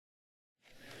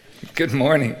Good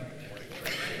morning.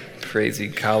 Crazy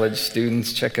college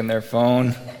students checking their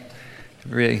phone.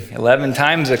 Really, 11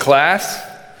 times a class.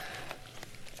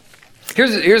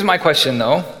 Here's my question,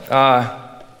 though.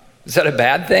 Is that a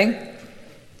bad thing?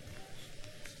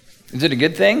 Is it a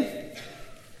good thing?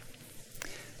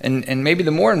 And maybe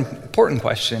the more important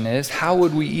question is, how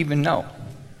would we even know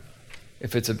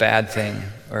if it's a bad thing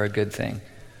or a good thing?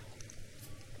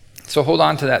 So hold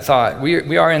on to that thought.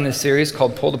 We are in this series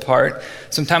called Pulled Apart.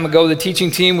 Some time ago, the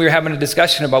teaching team, we were having a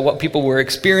discussion about what people were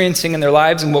experiencing in their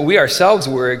lives and what we ourselves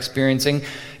were experiencing.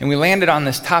 And we landed on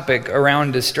this topic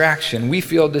around distraction. We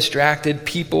feel distracted,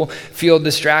 people feel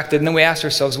distracted. And then we asked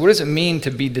ourselves, what does it mean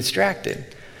to be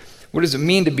distracted? What does it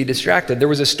mean to be distracted? There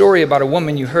was a story about a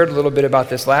woman, you heard a little bit about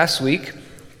this last week.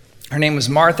 Her name was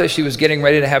Martha. She was getting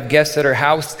ready to have guests at her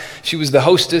house. She was the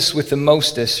hostess with the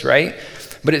mostest, right?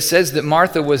 But it says that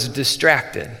Martha was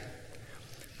distracted.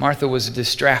 Martha was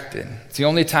distracted. It's the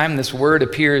only time this word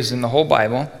appears in the whole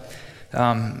Bible.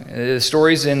 The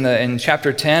story's in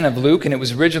chapter 10 of Luke, and it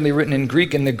was originally written in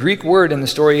Greek. And the Greek word in the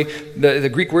story, the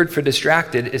Greek word for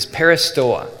distracted is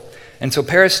peristoa. And so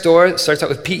peristoa starts out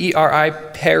with P-E-R-I,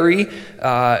 peri,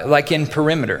 like in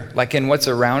perimeter, like in what's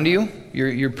around you,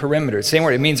 your perimeter. Same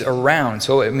word, it means around.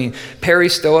 So it means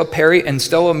peristoa, peri, and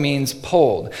stoa means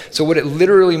pulled. So what it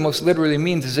most literally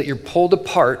means is that you're pulled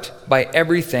apart by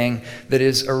everything that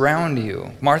is around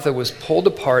you. Martha was pulled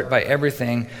apart by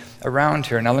everything around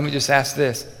her. Now let me just ask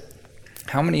this.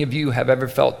 How many of you have ever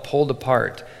felt pulled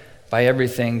apart by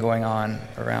everything going on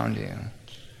around you?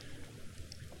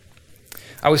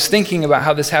 I was thinking about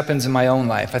how this happens in my own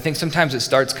life. I think sometimes it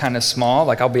starts kind of small,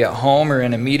 like I'll be at home or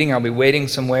in a meeting, or I'll be waiting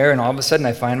somewhere, and all of a sudden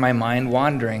I find my mind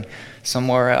wandering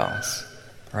somewhere else,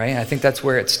 right? I think that's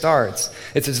where it starts.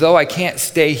 It's as though I can't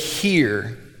stay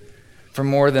here for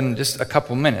more than just a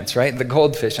couple minutes, right? The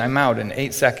goldfish, I'm out in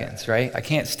 8 seconds, right? I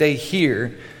can't stay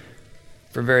here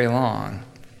for very long.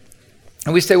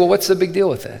 And we say, well, what's the big deal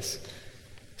with this?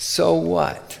 So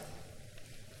what?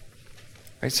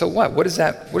 Right, so what? What does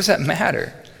that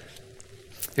matter?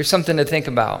 Here's something to think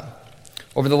about.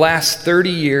 Over the last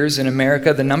 30 years in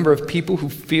America, the number of people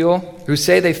who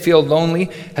say they feel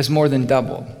lonely has more than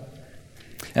doubled.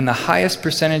 And the highest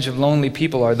percentage of lonely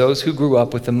people are those who grew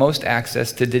up with the most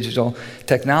access to digital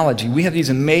technology. We have these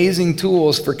amazing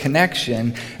tools for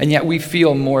connection, and yet we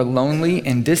feel more lonely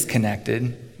and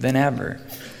disconnected than ever.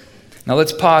 Now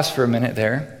let's pause for a minute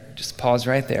there. Just pause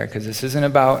right there, because this isn't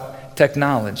about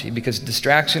technology, because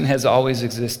distraction has always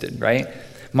existed, right?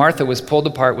 Martha was pulled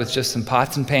apart with just some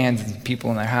pots and pans and people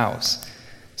in their house.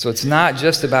 So it's not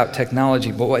just about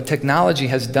technology, but what technology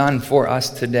has done for us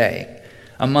today,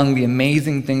 among the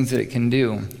amazing things that it can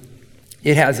do,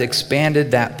 it has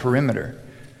expanded that perimeter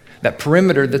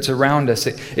that's around us.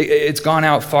 It's gone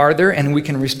out farther, and we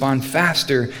can respond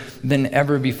faster than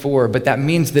ever before, but that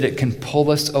means that it can pull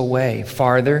us away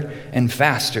farther and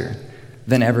faster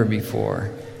than ever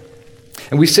before.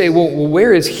 And we say, well,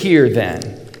 where is here then?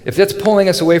 If that's pulling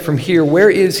us away from here, where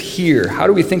is here? How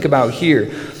do we think about here?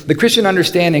 The Christian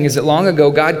understanding is that long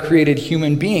ago, God created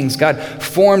human beings. God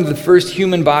formed the first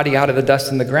human body out of the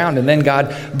dust in the ground, and then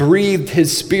God breathed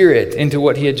his spirit into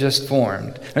what he had just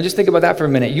formed. Now just think about that for a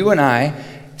minute. You and I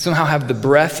somehow have the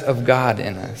breath of God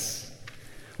in us,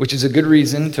 which is a good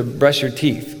reason to brush your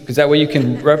teeth, because that way you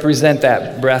can represent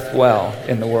that breath well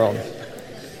in the world.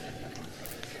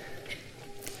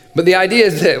 But the idea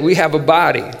is that we have a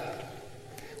body.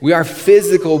 We are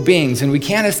physical beings, and we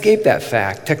can't escape that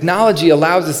fact. Technology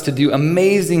allows us to do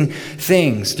amazing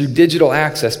things through digital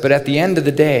access, but at the end of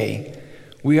the day,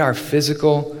 we are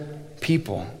physical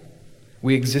people.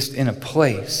 We exist in a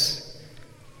place.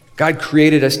 God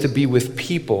created us to be with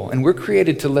people, and we're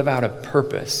created to live out a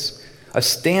purpose, a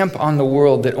stamp on the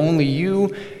world that only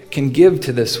you can give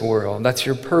to this world. That's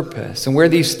your purpose. And where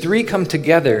these three come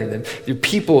together, your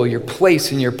people, your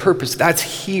place, and your purpose, that's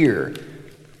here.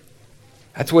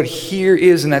 That's what here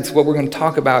is, and that's what we're going to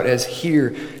talk about as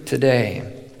here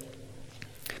today.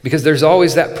 Because there's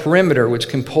always that perimeter which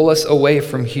can pull us away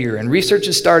from here. And research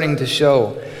is starting to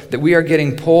show that we are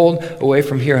getting pulled away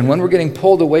from here. And when we're getting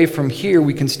pulled away from here,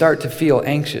 we can start to feel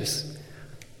anxious.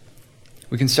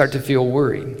 We can start to feel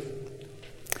worried.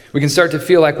 We can start to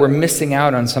feel like we're missing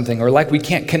out on something, or like we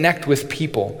can't connect with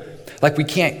people, like we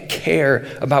can't care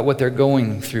about what they're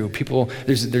going through.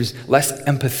 There's less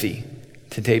empathy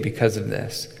today because of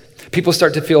this. People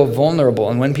start to feel vulnerable,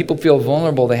 and when people feel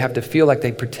vulnerable, they have to feel like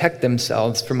they protect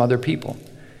themselves from other people.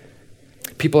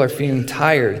 People are feeling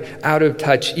tired, out of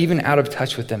touch, even out of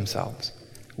touch with themselves.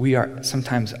 We are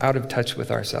sometimes out of touch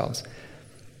with ourselves.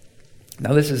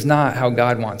 Now, this is not how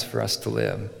God wants for us to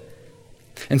live.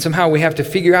 And somehow we have to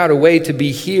figure out a way to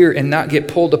be here and not get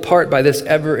pulled apart by this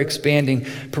ever-expanding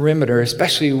perimeter,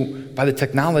 especially by the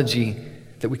technology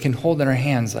that we can hold in our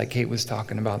hands, like Kate was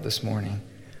talking about this morning.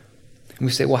 And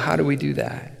we say, well, how do we do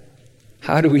that?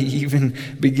 How do we even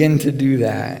begin to do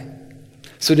that?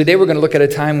 So today we're going to look at a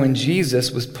time when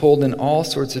Jesus was pulled in all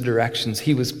sorts of directions.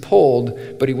 He was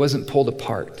pulled, but he wasn't pulled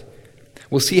apart.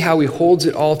 We'll see how he holds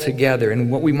it all together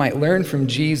and what we might learn from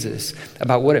Jesus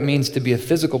about what it means to be a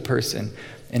physical person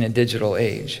in a digital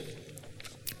age.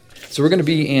 So we're going to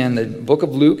be in the book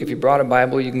of Luke. If you brought a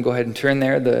Bible, you can go ahead and turn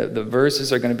there. The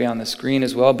verses are going to be on the screen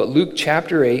as well. But Luke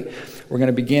chapter 8, we're going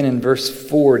to begin in verse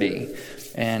 40.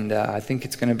 And I think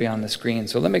it's going to be on the screen.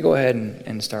 So let me go ahead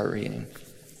and start reading.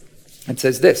 It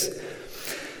says this: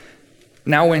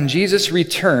 Now when Jesus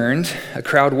returned, a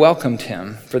crowd welcomed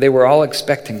him, for they were all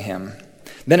expecting him.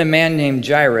 Then a man named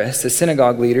Jairus, the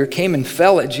synagogue leader, came and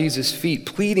fell at Jesus' feet,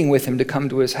 pleading with him to come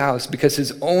to his house, because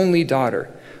his only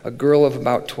daughter, a girl of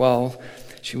about 12,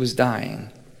 she was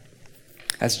dying.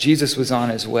 As Jesus was on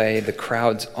his way, the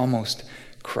crowds almost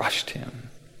crushed him.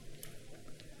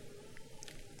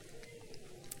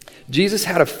 Jesus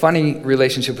had a funny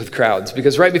relationship with crowds,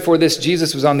 because right before this,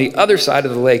 Jesus was on the other side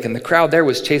of the lake, and the crowd there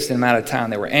was chasing him out of town.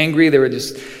 They were angry. They were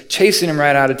just chasing him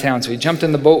right out of town. So he jumped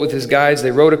in the boat with his guys.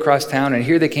 They rowed across town, and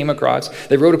here they came across.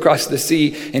 They rowed across the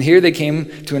sea, and here they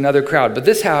came to another crowd. But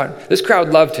this crowd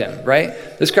loved him, right?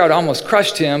 This crowd almost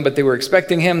crushed him, but they were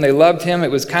expecting him. They loved him.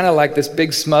 It was kind of like this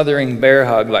big smothering bear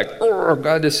hug, like, oh,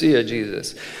 glad to see you,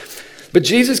 Jesus. But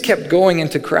Jesus kept going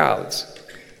into crowds.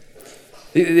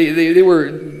 They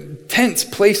were tense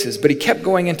places, but he kept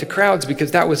going into crowds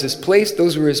because that was his place.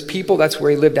 Those were his people. That's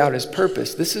where he lived out his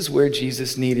purpose. This is where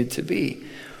Jesus needed to be.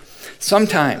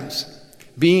 Sometimes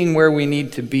being where we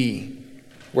need to be,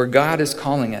 where God is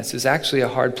calling us, is actually a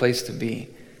hard place to be.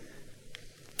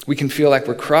 We can feel like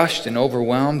we're crushed and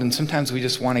overwhelmed, and sometimes we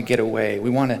just want to get away. We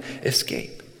want to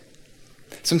escape.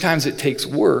 Sometimes it takes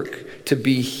work to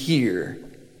be here,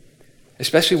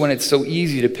 especially when it's so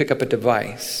easy to pick up a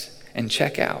device and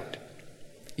check out,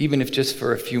 even if just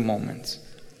for a few moments.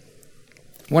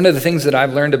 One of the things that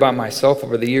I've learned about myself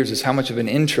over the years is how much of an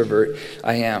introvert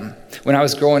I am. When I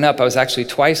was growing up, I was actually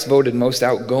twice voted most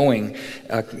outgoing,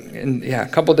 a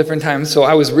couple different times. So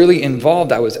I was really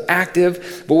involved. I was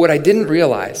active. But what I didn't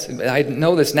realize, I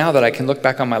know this now that I can look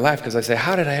back on my life, because I say,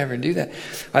 how did I ever do that?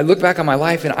 I look back on my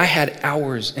life and I had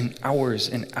hours and hours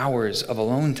and hours of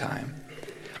alone time.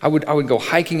 I would go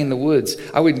hiking in the woods.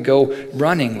 I would go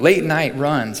running, late night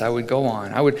runs I would go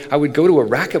on. I would go to a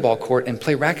racquetball court and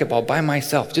play racquetball by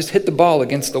myself, just hit the ball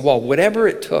against the wall, whatever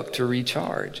it took to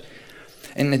recharge.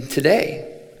 And then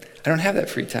today, I don't have that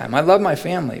free time. I love my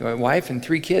family, my wife and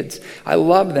 3 kids. I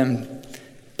love them,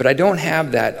 but I don't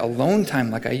have that alone time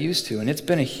like I used to, and it's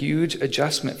been a huge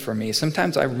adjustment for me.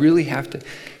 Sometimes I really have to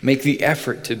make the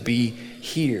effort to be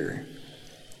here.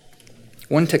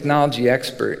 One technology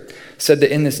expert said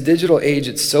that in this digital age,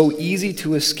 it's so easy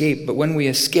to escape, but when we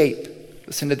escape,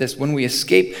 listen to this, when we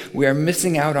escape, we are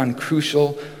missing out on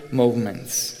crucial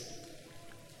moments.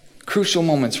 Crucial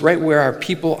moments, right where our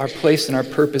people, our place, and our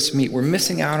purpose meet. We're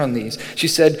missing out on these. She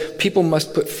said, people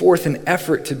must put forth an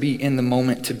effort to be in the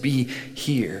moment, to be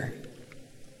here.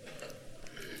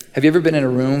 Have you ever been in a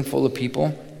room full of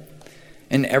people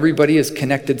and everybody is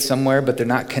connected somewhere, but they're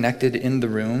not connected in the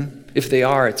room? If they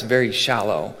are, it's very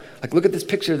shallow. Like, look at this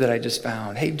picture that I just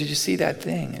found. Hey, did you see that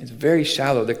thing? It's very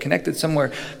shallow. They're connected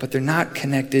somewhere, but they're not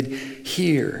connected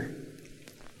here.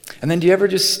 And then do you ever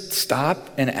just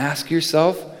stop and ask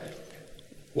yourself,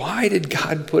 why did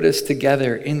God put us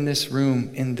together in this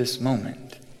room, in this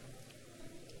moment?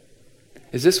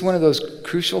 Is this one of those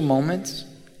crucial moments?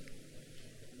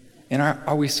 And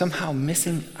are we somehow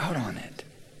missing out on it?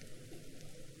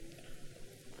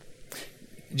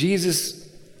 Jesus,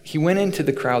 he went into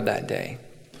the crowd that day.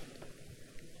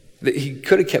 He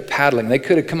could have kept paddling. They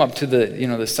could have come up to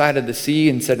the side of the sea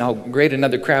and said, oh, great,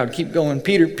 another crowd. Keep going.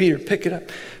 Peter, pick it up.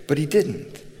 But he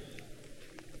didn't.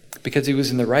 Because he was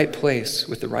in the right place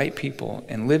with the right people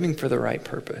and living for the right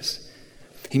purpose.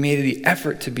 He made the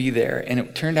effort to be there, and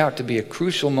it turned out to be a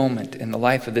crucial moment in the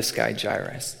life of this guy,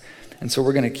 Jairus. And so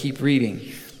we're going to keep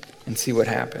reading and see what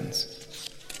happens.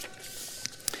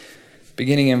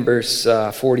 Beginning in verse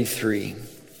 43,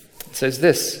 it says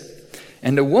this,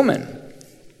 and a woman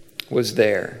was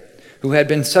there who had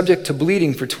been subject to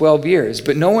bleeding for 12 years,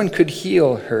 but no one could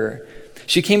heal her.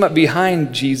 She came up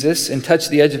behind Jesus and touched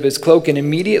the edge of his cloak, and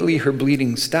immediately her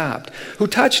bleeding stopped. Who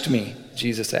touched me?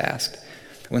 Jesus asked.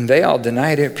 When they all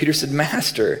denied it, Peter said,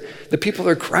 Master, the people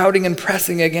are crowding and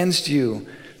pressing against you.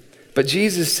 But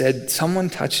Jesus said, someone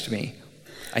touched me.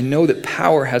 I know that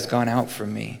power has gone out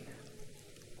from me.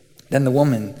 Then the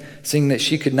woman, seeing that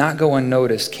she could not go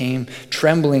unnoticed, came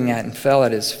trembling at and fell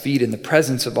at his feet in the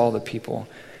presence of all the people.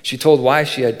 She told why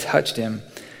she had touched him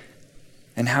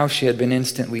and how she had been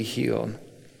instantly healed.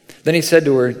 Then he said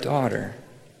to her, "Daughter,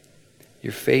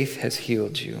 your faith has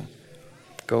healed you.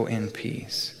 Go in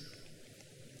peace."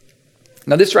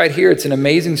 Now this right here, it's an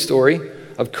amazing story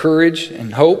of courage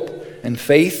and hope and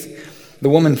faith. The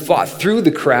woman fought through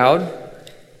the crowd.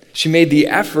 She made the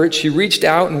effort. She reached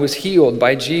out and was healed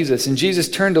by Jesus. And Jesus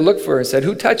turned to look for her and said,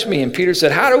 "Who touched me?" And Peter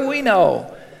said, "How do we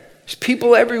know? There's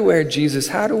people everywhere, Jesus.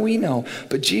 How do we know?"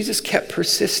 But Jesus kept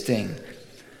persisting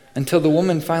until the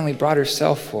woman finally brought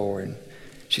herself forward.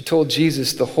 She told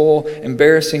Jesus the whole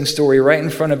embarrassing story right in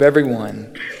front of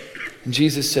everyone. And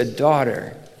Jesus said,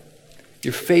 "Daughter,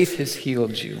 your faith has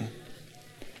healed you.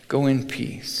 Go in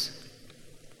peace."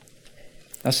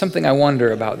 Now, something I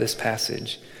wonder about this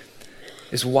passage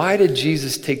is, why did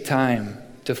Jesus take time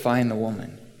to find the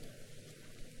woman?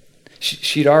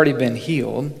 She'd already been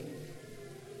healed.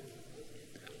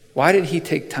 Why did he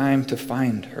take time to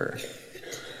find her?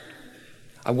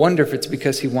 I wonder if it's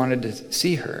because he wanted to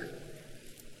see her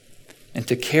and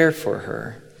to care for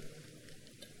her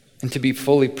and to be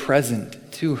fully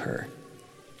present to her.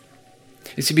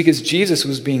 You see, because Jesus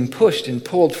was being pushed and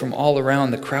pulled from all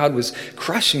around, the crowd was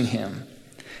crushing him.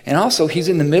 And also, he's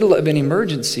in the middle of an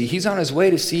emergency. He's on his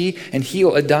way to see and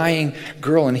heal a dying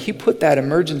girl, and he put that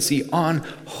emergency on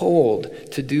hold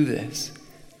to do this.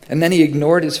 And then he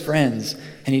ignored his friends,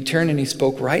 and he turned and he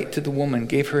spoke right to the woman,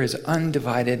 gave her his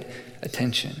undivided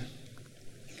attention.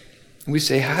 And we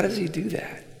say, how does he do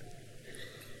that?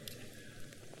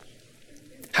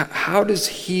 How does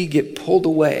he get pulled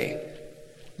away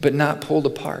but not pulled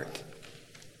apart?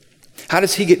 How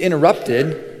does he get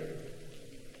interrupted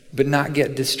but not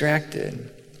get distracted?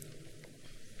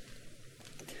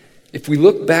 If we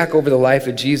look back over the life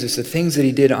of Jesus, the things that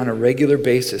he did on a regular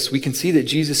basis, we can see that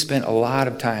Jesus spent a lot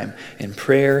of time in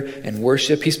prayer and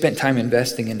worship. He spent time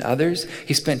investing in others.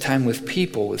 He spent time with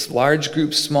people, with large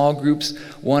groups, small groups,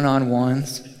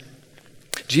 one-on-ones.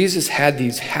 Jesus had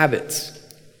these habits.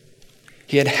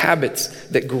 He had habits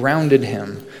that grounded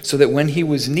him so that when he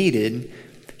was needed,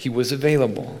 he was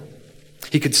available.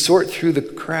 He could sort through the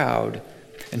crowd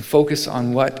and focus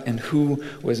on what and who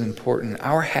was important.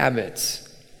 Our habits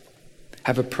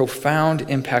have a profound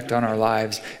impact on our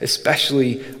lives,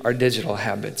 especially our digital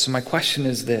habits. So my question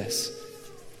is this: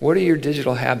 what are your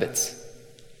digital habits?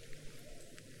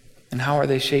 And how are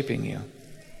they shaping you?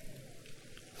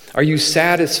 Are you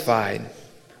satisfied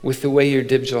with the way your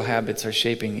digital habits are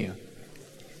shaping you?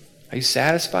 Are you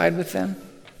satisfied with them?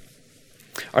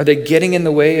 Are they getting in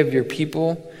the way of your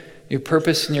people, your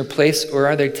purpose, and your place, or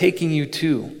are they taking you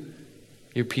to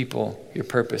your people, your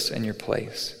purpose, and your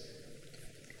place?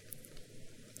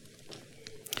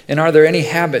 And are there any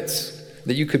habits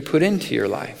that you could put into your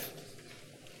life?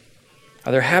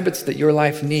 Are there habits that your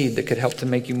life need that could help to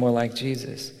make you more like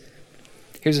Jesus?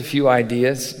 Here's a few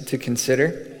ideas to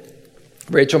consider.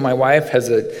 Rachel, my wife, has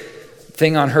a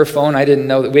thing on her phone. I didn't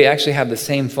know that we actually have the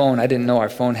same phone. I didn't know our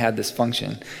phone had this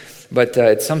function. But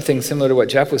it's something similar to what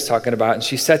Jeff was talking about. And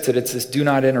she sets it, it's this do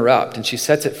not interrupt. And she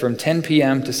sets it from 10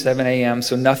 p.m. to 7 a.m.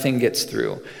 so nothing gets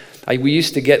through. We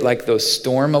used to get like those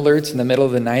storm alerts in the middle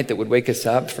of the night that would wake us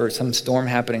up for some storm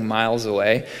happening miles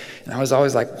away. And I was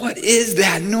always like, what is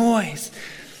that noise?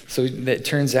 So it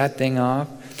turns that thing off.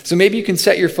 So maybe you can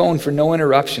set your phone for no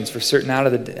interruptions for certain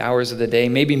hours of the day.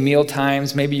 Maybe meal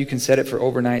times. Maybe you can set it for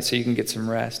overnight so you can get some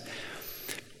rest.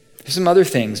 There's some other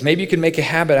things. Maybe you can make a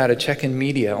habit out of checking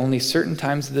media only certain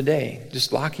times of the day.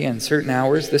 Just lock in certain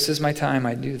hours. This is my time.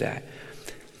 I do that.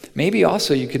 Maybe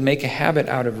also you could make a habit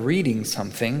out of reading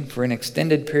something for an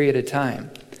extended period of time,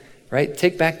 right?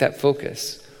 Take back that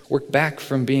focus. Work back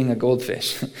from being a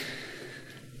goldfish.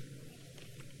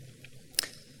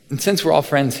 And since we're all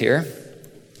friends here,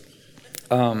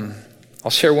 I'll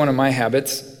share one of my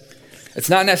habits. It's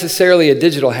not necessarily a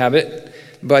digital habit,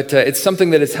 but it's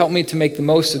something that has helped me to make the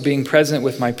most of being present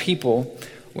with my people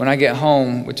when I get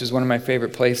home, which is one of my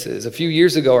favorite places. A few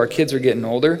years ago, our kids were getting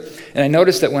older, and I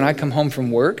noticed that when I come home from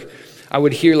work, I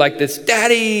would hear like this,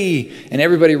 "Daddy!" and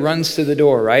everybody runs to the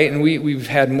door, right? And we've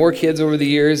had more kids over the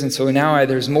years, and so now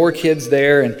there's more kids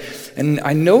there, and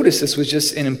I noticed this was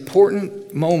just an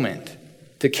important moment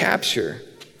to capture.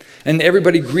 And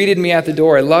everybody greeted me at the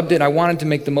door. I loved it. I wanted to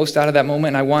make the most out of that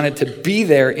moment, and I wanted to be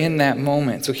there in that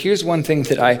moment. So here's one thing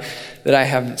that I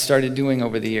have started doing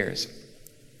over the years.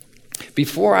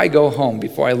 Before I go home,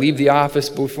 before I leave the office,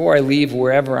 before I leave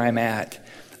wherever I'm at,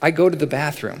 I go to the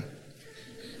bathroom.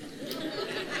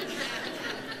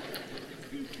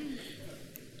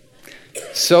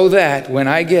 So that when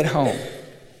I get home,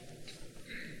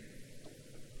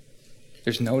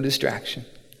 There's no distraction.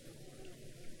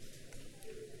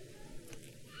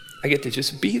 I get to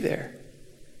just be there.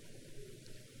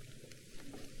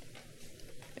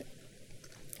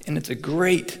 And it's a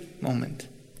great moment.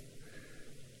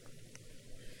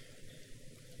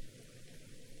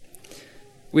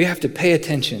 We have to pay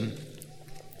attention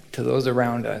to those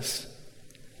around us.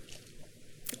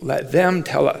 Let them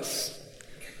tell us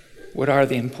what are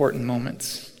the important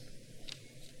moments.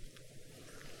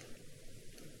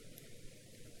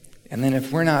 And then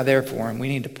if we're not there for them, we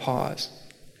need to pause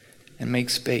and make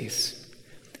space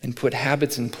and put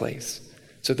habits in place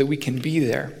so that we can be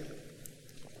there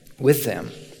with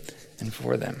them and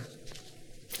for them.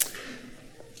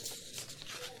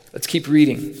 Let's keep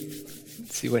reading.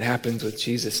 Let's see what happens with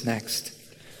Jesus next.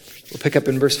 We'll pick up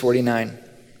in verse 49.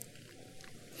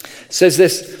 It says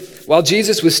this, while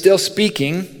Jesus was still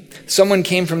speaking, someone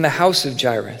came from the house of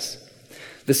Jairus,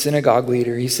 the synagogue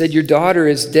leader. He said, your daughter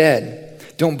is dead.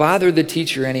 Don't bother the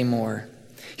teacher anymore.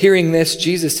 Hearing this,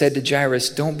 Jesus said to Jairus,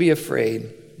 don't be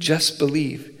afraid. Just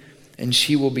believe, and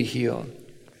she will be healed.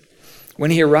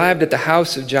 When he arrived at the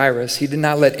house of Jairus, he did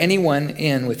not let anyone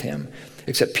in with him,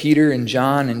 except Peter and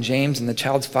John and James and the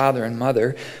child's father and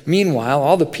mother. Meanwhile,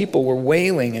 all the people were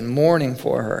wailing and mourning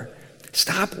for her.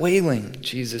 Stop wailing,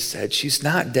 Jesus said. She's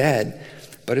not dead,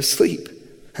 but asleep.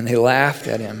 And they laughed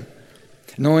at him,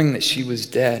 knowing that she was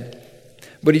dead.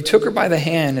 But he took her by the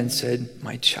hand and said,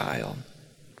 my child,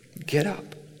 get up.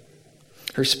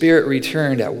 Her spirit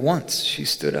returned at once. She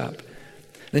stood up.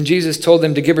 Then Jesus told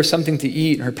them to give her something to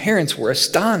eat. Her parents were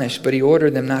astonished, but he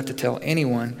ordered them not to tell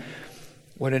anyone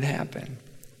what had happened.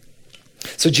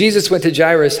 So Jesus went to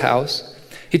Jairus' house.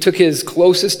 He took his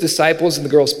closest disciples and the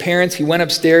girl's parents. He went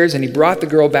upstairs and he brought the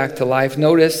girl back to life.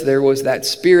 Notice there was that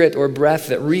spirit or breath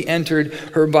that re-entered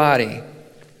her body.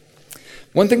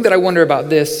 One thing that I wonder about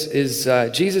this is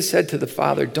Jesus said to the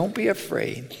father, don't be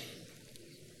afraid.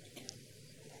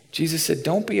 Jesus said,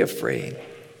 don't be afraid.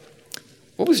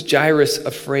 What was Jairus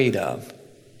afraid of?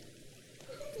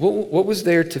 What was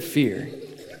there to fear?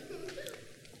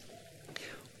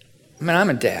 I mean, I'm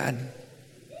a dad.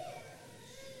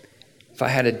 If I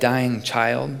had a dying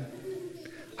child,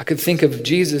 I could think of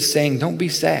Jesus saying, don't be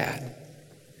sad.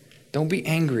 Don't be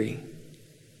angry.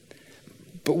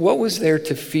 But what was there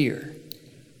to fear?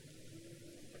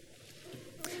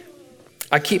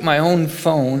 I keep my own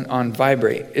phone on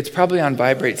vibrate. It's probably on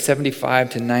vibrate 75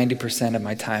 to 90% of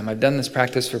my time. I've done this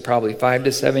practice for probably 5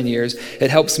 to 7 years.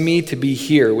 It helps me to be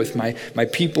here with my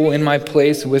people in my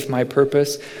place, with my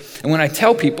purpose. And when I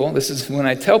tell people, this is when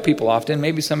I tell people often,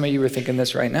 maybe some of you are thinking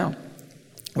this right now.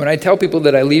 When I tell people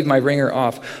that I leave my ringer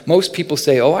off, most people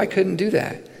say, oh, I couldn't do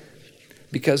that.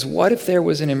 Because what if there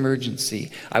was an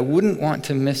emergency? I wouldn't want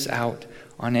to miss out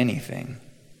on anything.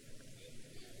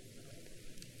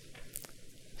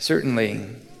 Certainly,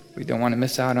 we don't want to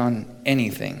miss out on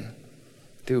anything,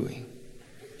 do we?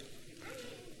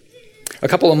 A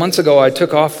couple of months ago, I took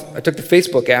the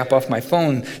Facebook app off my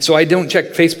phone, so I don't check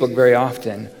Facebook very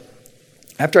often.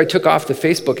 After I took off the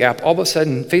Facebook app, all of a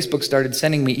sudden, Facebook started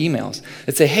sending me emails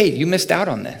that say, hey, you missed out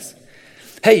on this.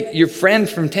 Hey, your friend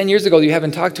from 10 years ago you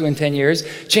haven't talked to in 10 years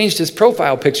changed his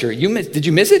profile picture. Did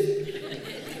you miss it?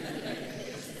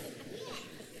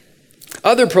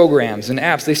 Other programs and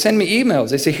apps, they send me emails.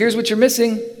 They say, here's what you're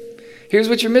missing. Here's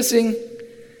what you're missing.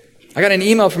 I got an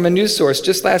email from a news source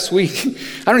just last week.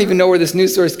 I don't even know where this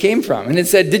news source came from. And it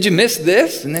said, did you miss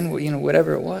this? And then,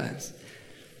 whatever it was.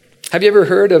 Have you ever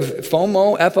heard of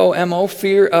FOMO, F-O-M-O,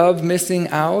 fear of missing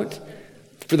out?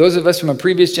 For those of us from a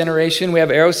previous generation, we have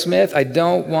Aerosmith, I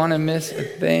don't want to miss a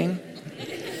thing.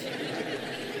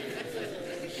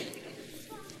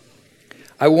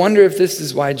 I wonder if this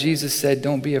is why Jesus said,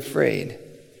 don't be afraid.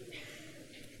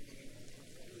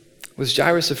 Was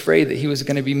Jairus afraid that he was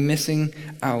going to be missing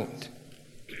out?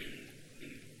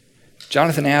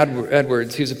 Jonathan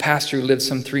Edwards, he was a pastor who lived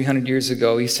some 300 years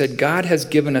ago. He said, God has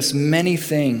given us many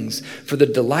things for the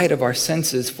delight of our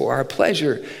senses, for our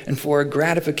pleasure and for our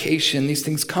gratification. These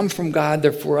things come from God,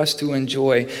 they're for us to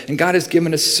enjoy. And God has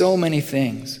given us so many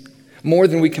things, more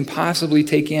than we can possibly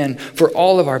take in, for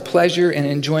all of our pleasure and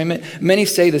enjoyment. Many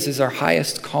say this is our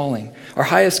highest calling. Our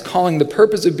highest calling, the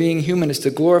purpose of being human, is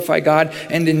to glorify God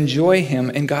and enjoy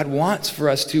Him. And God wants for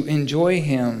us to enjoy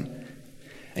Him.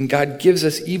 And God gives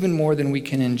us even more than we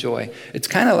can enjoy. It's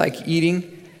kind of like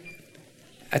eating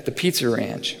at the Pizza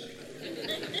Ranch.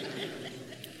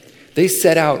 They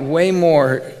set out way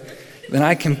more than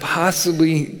I can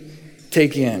possibly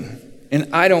take in.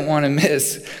 And I don't want to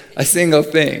miss a single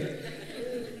thing.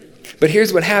 But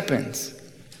here's what happens.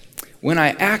 When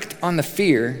I act on the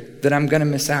fear that I'm going to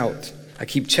miss out, I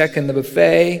keep checking the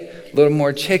buffet, a little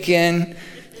more chicken,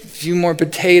 few more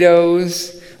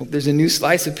potatoes. Hope there's a new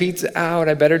slice of pizza out.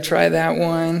 I better try that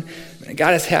one. I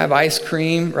got to have ice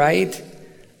cream, right?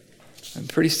 And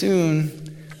pretty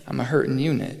soon, I'm a hurting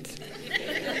unit.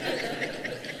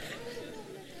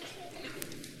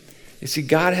 You see,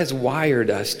 God has wired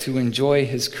us to enjoy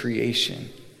his creation,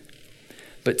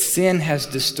 but sin has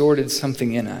distorted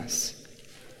something in us.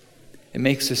 It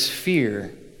makes us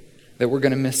fear that we're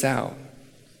going to miss out.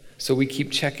 So we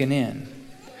keep checking in.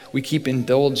 We keep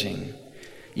indulging,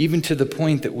 even to the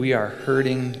point that we are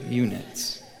hurting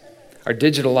units. Our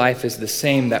digital life is the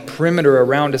same. That perimeter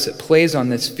around us, it plays on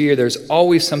this fear. There's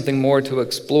always something more to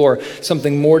explore,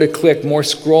 something more to click, more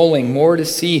scrolling, more to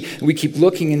see. We keep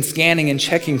looking and scanning and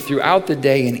checking throughout the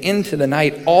day and into the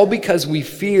night, all because we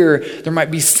fear there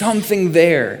might be something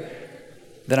there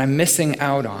that I'm missing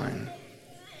out on.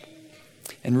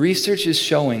 And research is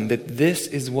showing that this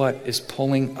is what is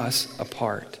pulling us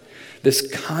apart.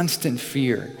 This constant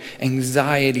fear,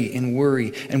 anxiety, and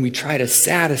worry, and we try to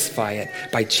satisfy it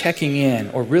by checking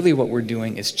in, or really what we're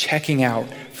doing is checking out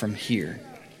from here.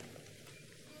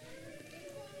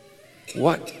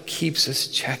 What keeps us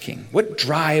checking? What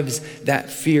drives that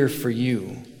fear for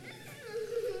you?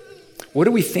 What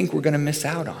do we think we're going to miss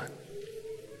out on?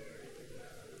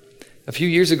 A few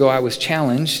years ago, I was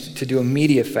challenged to do a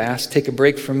media fast, take a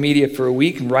break from media for a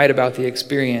week and write about the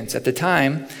experience. At the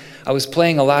time, I was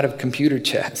playing a lot of computer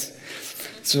chess.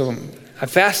 So I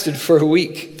fasted for a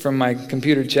week from my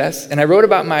computer chess, and I wrote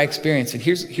about my experience. And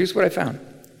here's what I found.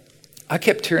 I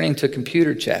kept turning to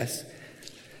computer chess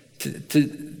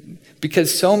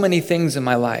because so many things in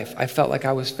my life I felt like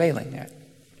I was failing at.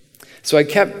 So I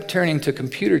kept turning to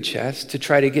computer chess to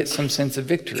try to get some sense of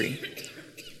victory,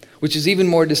 which is even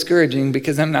more discouraging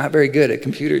because I'm not very good at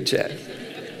computer chess.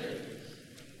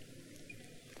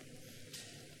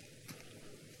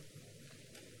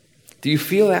 Do you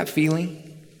feel that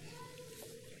feeling?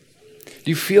 Do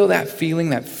you feel that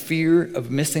feeling, that fear of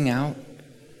missing out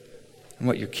on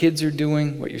what your kids are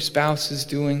doing, what your spouse is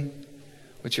doing,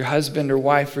 what your husband or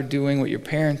wife are doing, what your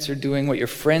parents are doing, what your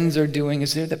friends are doing?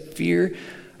 Is there the fear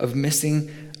of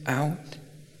missing out?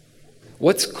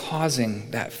 What's causing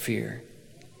that fear?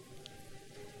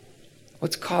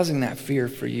 What's causing that fear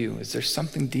for you? Is there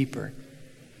something deeper?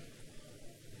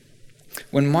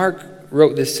 When Mark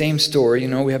wrote this same story,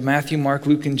 we have Matthew, Mark,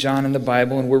 Luke, and John in the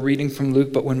Bible, and we're reading from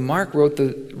Luke, but when Mark wrote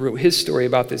his story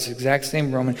about this exact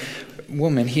same Roman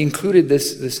woman, he included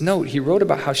this note. He wrote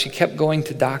about how she kept going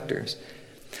to doctors.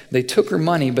 They took her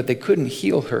money, but they couldn't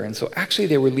heal her, and so actually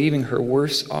they were leaving her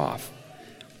worse off.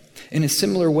 In a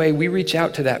similar way, we reach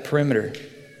out to that perimeter,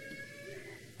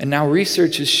 and now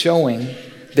research is showing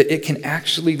that it can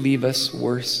actually leave us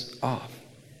worse off.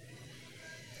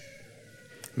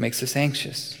 It makes us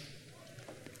anxious,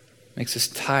 makes us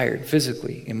tired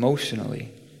physically,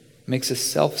 emotionally, makes us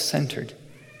self-centered,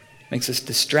 makes us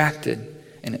distracted,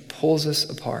 and it pulls us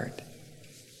apart.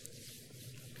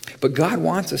 But God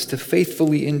wants us to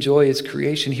faithfully enjoy his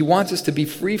creation. He wants us to be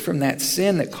free from that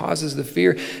sin that causes the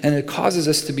fear, and it causes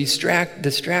us to be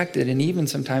distracted and even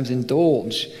sometimes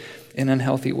indulge in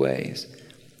unhealthy ways.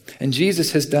 And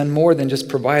Jesus has done more than just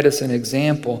provide us an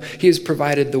example. He has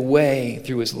provided the way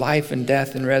through his life and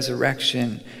death and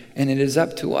resurrection. And it is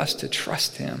up to us to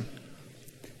trust him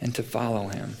and to follow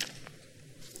him.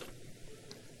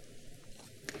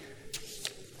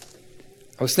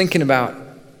 I was thinking about,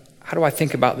 how do I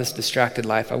think about this distracted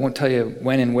life? I won't tell you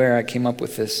when and where I came up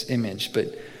with this image,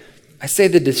 but I say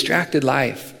the distracted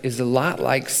life is a lot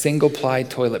like single-ply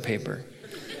toilet paper.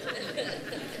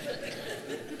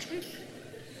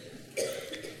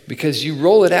 Because you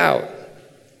roll it out,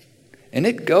 and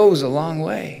it goes a long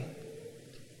way.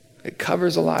 It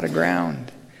covers a lot of ground,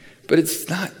 but it's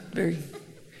not very...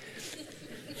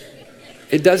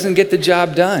 It doesn't get the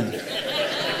job done.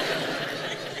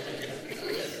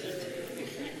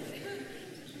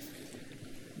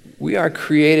 We are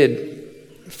created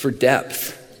for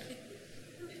depth.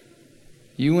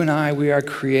 You and I, we are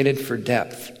created for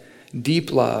depth,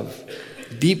 deep love,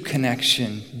 deep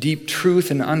connection, deep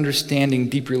truth and understanding,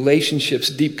 deep relationships,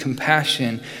 deep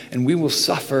compassion, and we will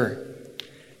suffer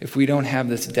if we don't have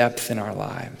this depth in our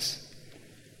lives.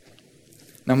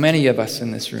 Now, many of us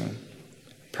in this room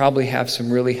probably have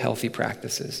some really healthy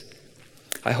practices.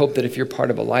 I hope that if you're part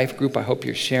of a life group, I hope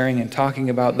you're sharing and talking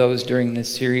about those during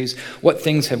this series. What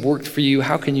things have worked for you?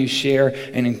 How can you share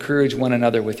and encourage one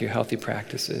another with your healthy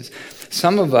practices?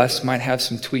 Some of us might have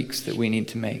some tweaks that we need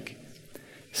to make.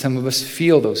 Some of us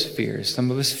feel those fears. Some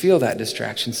of us feel that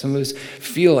distraction. Some of us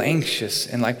feel anxious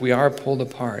and like we are pulled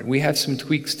apart. We have some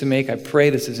tweaks to make. I pray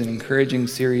this is an encouraging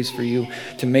series for you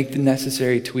to make the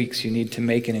necessary tweaks you need to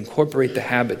make and incorporate the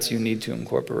habits you need to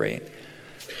incorporate.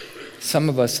 Some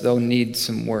of us, though, need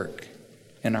some work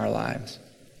in our lives.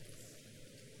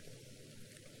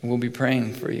 We'll be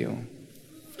praying for you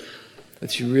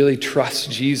that you really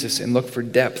trust Jesus and look for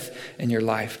depth in your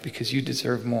life because you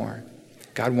deserve more.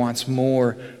 God wants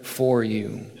more for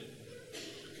you.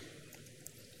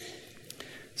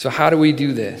 So how do we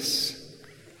do this?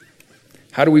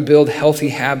 How do we build healthy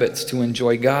habits to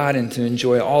enjoy God and to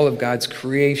enjoy all of God's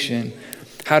creation?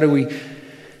 How do we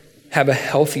have a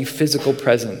healthy physical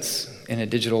presence in a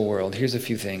digital world? Here's a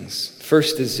few things.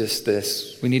 First is just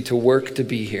this. We need to work to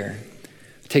be here.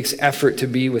 It takes effort to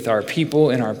be with our people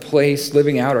in our place,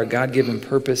 living out our God-given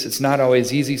purpose. It's not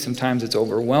always easy. Sometimes it's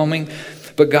overwhelming.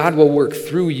 But God will work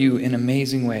through you in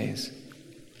amazing ways.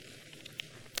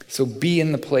 So be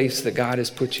in the place that God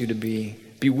has put you to be.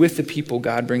 Be with the people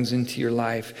God brings into your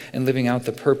life and living out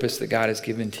the purpose that God has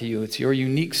given to you. It's your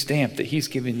unique stamp that he's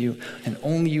given you, and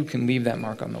only you can leave that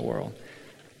mark on the world.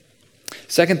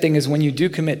 Second thing is when you do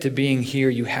commit to being here,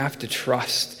 you have to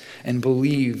trust and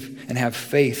believe and have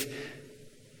faith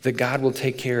that God will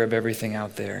take care of everything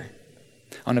out there.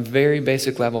 On a very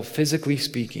basic level, physically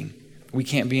speaking, we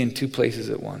can't be in two places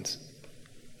at once.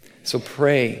 So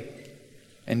pray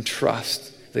and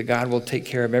trust that God will take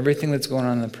care of everything that's going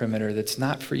on in the perimeter that's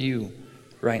not for you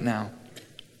right now.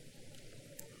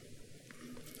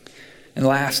 And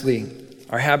lastly,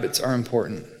 our habits are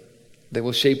important. They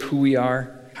will shape who we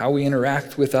are, how we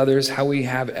interact with others, how we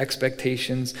have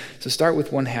expectations. So start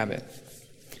with one habit.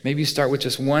 Maybe you start with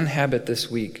just one habit this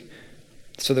week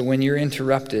so that when you're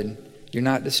interrupted, you're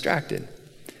not distracted.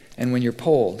 And when you're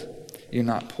pulled, you're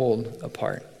not pulled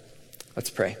apart. Let's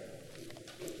pray.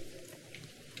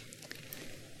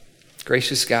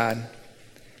 Gracious God,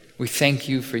 we thank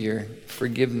you for your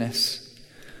forgiveness.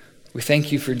 We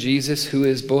thank you for Jesus, who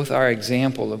is both our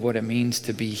example of what it means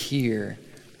to be here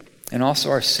and also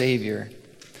our Savior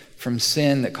from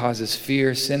sin that causes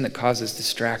fear, sin that causes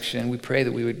distraction. We pray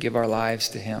that we would give our lives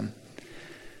to him.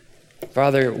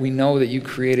 Father, we know that you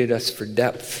created us for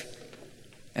depth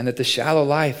and that the shallow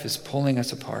life is pulling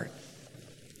us apart.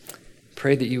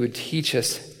 Pray that you would teach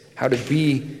us how to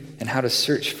be and how to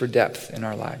search for depth in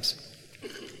our lives.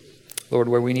 Lord,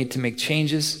 where we need to make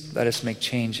changes, let us make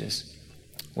changes.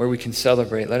 Where we can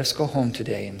celebrate, let us go home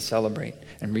today and celebrate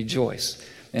and rejoice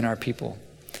in our people,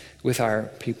 with our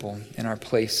people, in our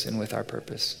place, and with our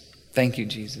purpose. Thank you,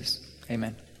 Jesus.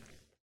 Amen.